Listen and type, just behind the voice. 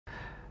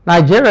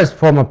Nigeria's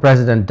former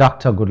president,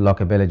 Dr.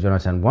 Goodluck Ebele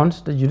Jonathan,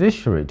 wants the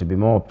judiciary to be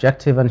more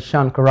objective and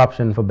shun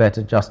corruption for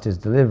better justice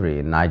delivery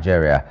in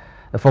Nigeria.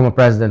 The former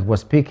president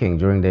was speaking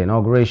during the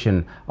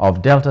inauguration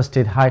of Delta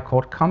State High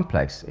Court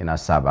Complex in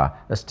Asaba,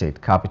 the state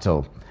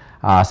capital.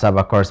 Our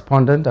Asaba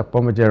correspondent,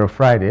 Akpomejero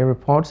Friday,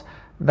 reports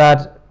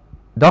that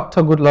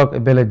Dr. Goodluck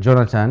Ebele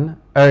Jonathan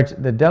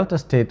urged the Delta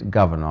State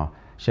Governor,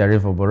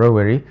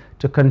 Oborevwori,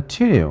 to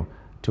continue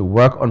to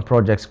work on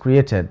projects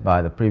created by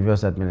the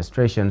previous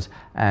administrations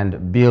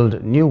and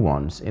build new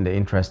ones in the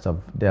interest of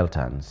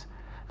Deltans.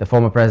 The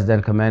former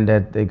president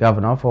commended the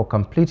governor for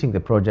completing the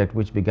project,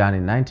 which began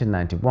in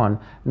 1991,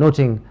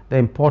 noting the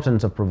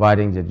importance of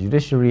providing the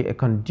judiciary a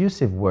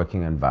conducive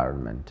working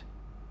environment.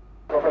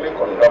 Properly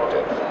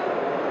conducted,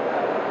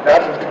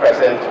 that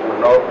 50% will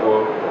not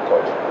go to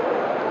court.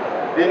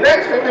 The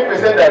next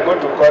 50% that go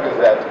to court is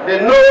that they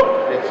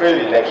know they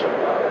failed election,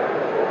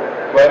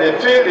 but they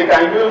feel they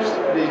can use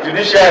the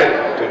judiciary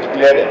to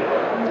declare them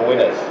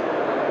winners.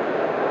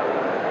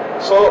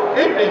 So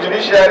if the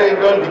judiciary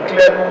don't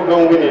declare who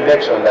don't win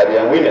election that they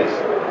are winners,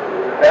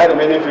 that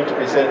remaining 50%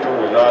 who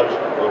will not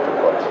go to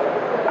court.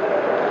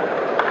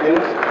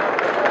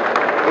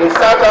 In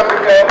South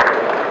Africa,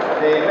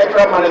 the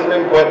electoral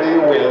management body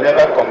will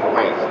never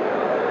compromise,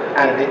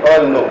 and they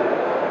all know.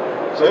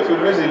 So if you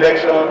lose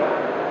election,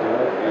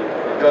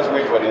 you just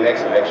wait for the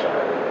next election.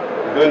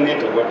 You don't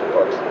need to go to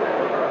court.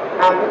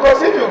 And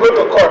because if you go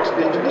to court,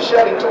 the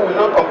judiciary too will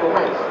not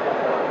compromise.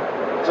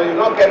 So you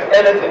don't get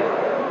anything.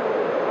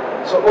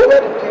 So over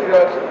the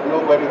period,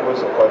 nobody goes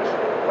to court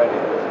when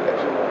they lose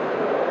election.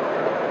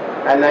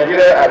 And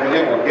Nigeria, I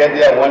believe, will get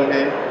there one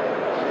day.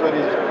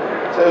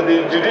 So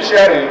the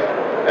judiciary,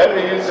 let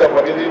me use this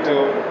opportunity to,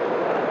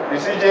 the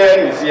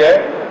CJN is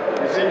here,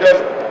 the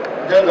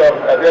judge of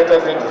Delta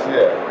State is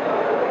here.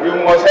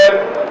 You must help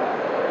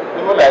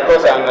people like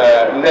us and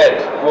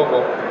Ned, who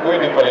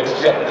the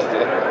politicians.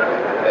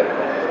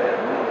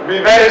 Be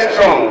very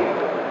strong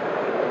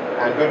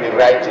and do the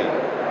right thing,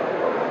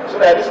 so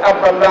that this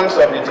abundance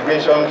of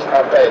litigations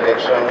after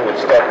election will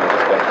stop in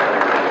this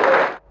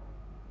country.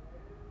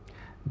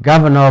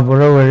 Governor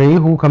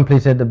Oborevwori, who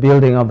completed the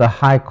building of the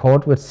High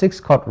Court with 6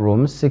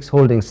 courtrooms, 6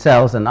 holding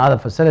cells and other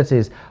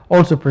facilities,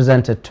 also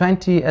presented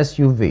 20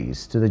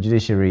 SUVs to the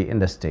judiciary in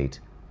the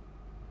state.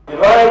 In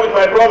line with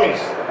my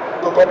promise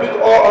to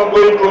complete all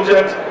ongoing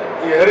projects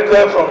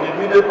inherited from the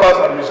immediate past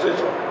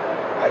administration,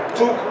 I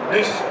took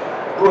this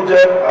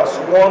project as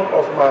one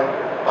of my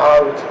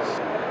priorities.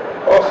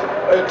 Of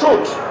a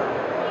truth,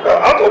 that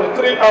out of the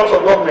 3 arms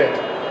of government,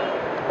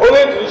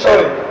 only the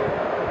judiciary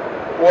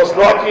was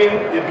lacking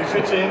a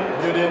befitting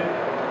building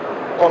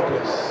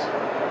complex.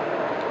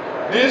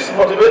 This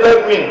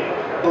motivated me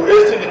to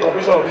hasten the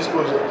completion of this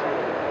project.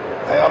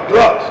 I am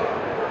glad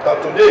that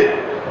today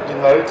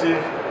the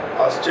narrative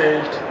has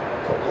changed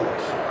for good.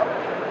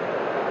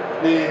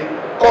 The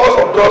cause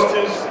of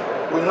justice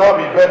will now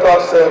be better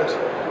served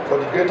for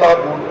the greater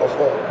good of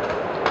all.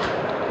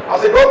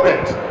 As a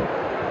government,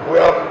 we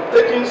have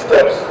taken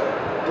steps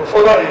to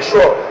further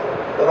ensure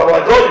that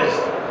our judges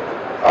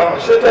and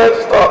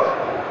associated staff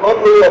not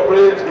only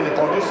operate in a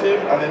conducive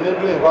and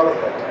enabling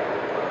environment,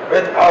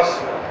 but has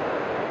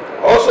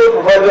also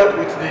provided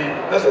with the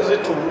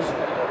necessary tools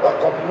that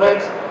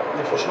complement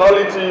the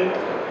functionality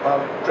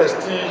and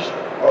prestige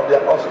of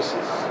their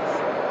offices.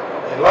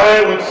 In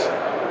line with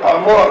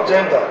our more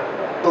agenda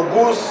to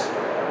boost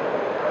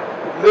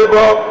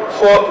labor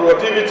force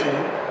productivity,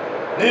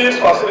 this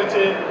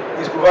facility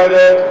is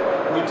provided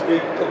with a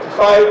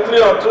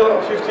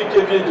 350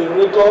 kVA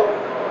generator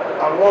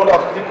and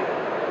 150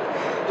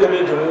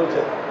 kVA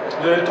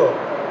generator,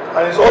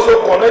 and is also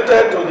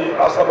connected to the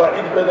Asaba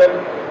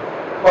independent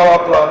power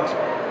plant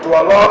to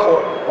allow for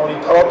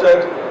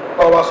uninterrupted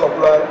power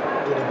supply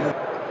to the building.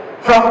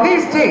 From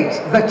this date,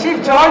 the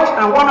chief judge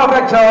and one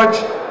other judge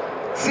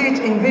sit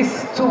in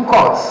these 2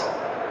 courts,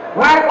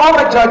 while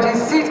other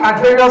judges sit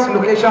at various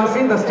locations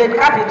in the state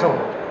capital.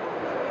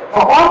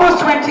 For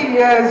almost 20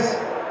 years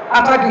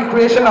after the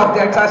creation of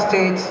Delta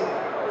State,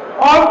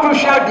 all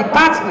crucial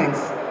departments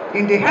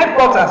in the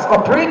headquarters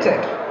operated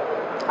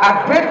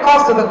at great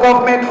cost to the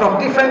government from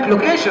different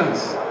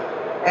locations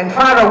and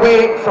far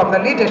away from the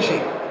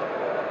leadership.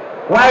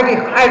 While the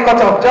High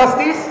Court of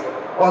Justice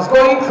was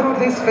going through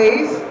this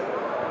phase,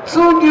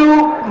 2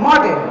 new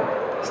modern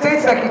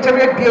State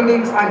Secretariat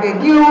buildings and a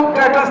new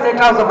Delta State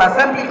House of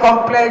Assembly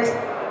complex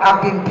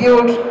have been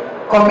built,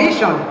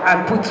 commissioned,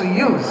 and put to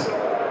use.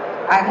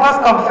 I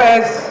must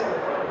confess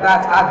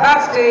that at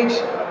that stage,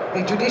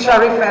 the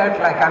judiciary felt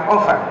like an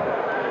offer.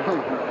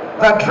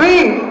 The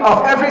dream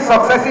of every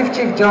successive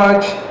chief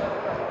judge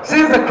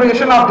since the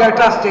creation of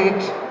Delta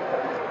State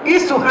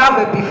is to have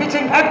a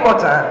befitting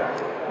headquarters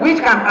which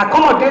can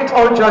accommodate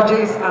all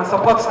judges and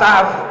support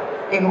staff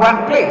in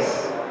one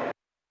place.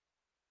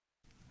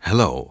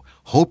 Hello,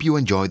 hope you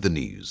enjoyed the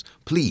news.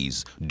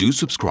 Please do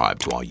subscribe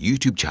to our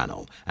YouTube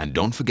channel and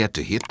don't forget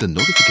to hit the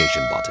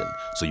notification button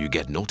so you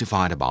get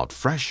notified about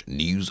fresh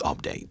news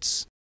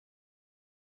updates.